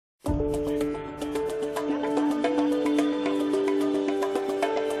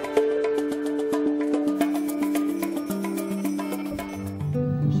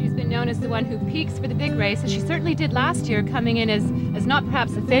as the one who peaks for the big race, as she certainly did last year, coming in as not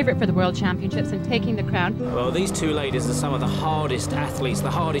perhaps a favourite for the World Championships and taking the crown. Well, these two ladies are some of the hardest athletes,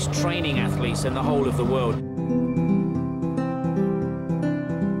 the hardest training athletes in the whole of the world.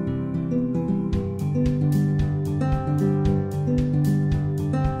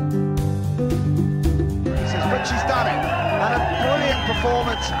 But she's done it, and a brilliant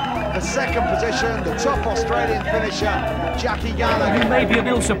performance. The second position, the top Australian finisher, Jackie Gallagher. You may be a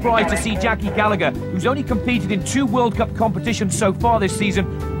little surprised to see Jackie Gallagher, who's only competed in 2 World Cup competitions so far this season,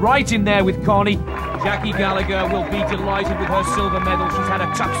 right in there with Connie. Jackie Gallagher will be delighted with her silver medal. She's had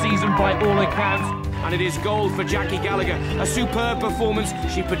a tough season by all accounts. And it is gold for Jackie Gallagher. A superb performance.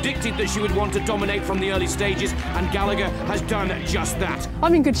 She predicted that she would want to dominate from the early stages, and Gallagher has done just that.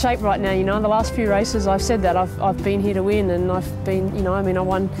 I'm in good shape right now, you know. The last few races I've said that I've been here to win, and I've been, you know, I mean, I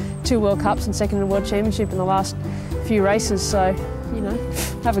won 2 World Cups and second in the World Championship in the last few races, so, you know,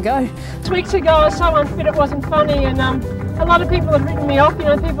 have a go. 2 weeks ago I was so unfit it wasn't funny, and a lot of people had written me off, you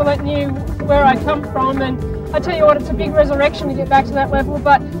know, people that knew where I come from, and I tell you what, it's a big resurrection to get back to that level,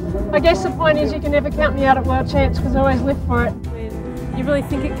 but I guess the point is you can never count me out at World Champs because I always live for it. You really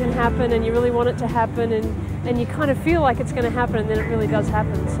think it can happen and you really want it to happen, and you kind of feel like it's going to happen, and then it really does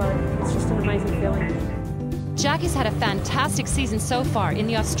happen, so it's just an amazing feeling. Jackie's had a fantastic season so far. In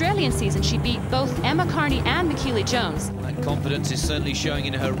the Australian season, she beat both Emma Carney and Michaela Jones. That confidence is certainly showing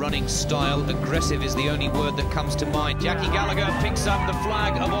in her running style. Aggressive is the only word that comes to mind. Jackie Gallagher picks up the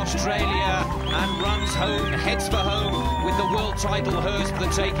flag of Australia and runs home, heads for home, with the world title hers for the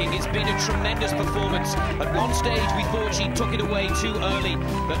taking. It's been a tremendous performance. At one stage we thought she took it away too early,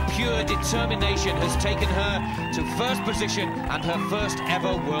 but pure determination has taken her to first position and her first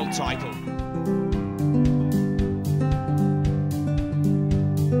ever world title.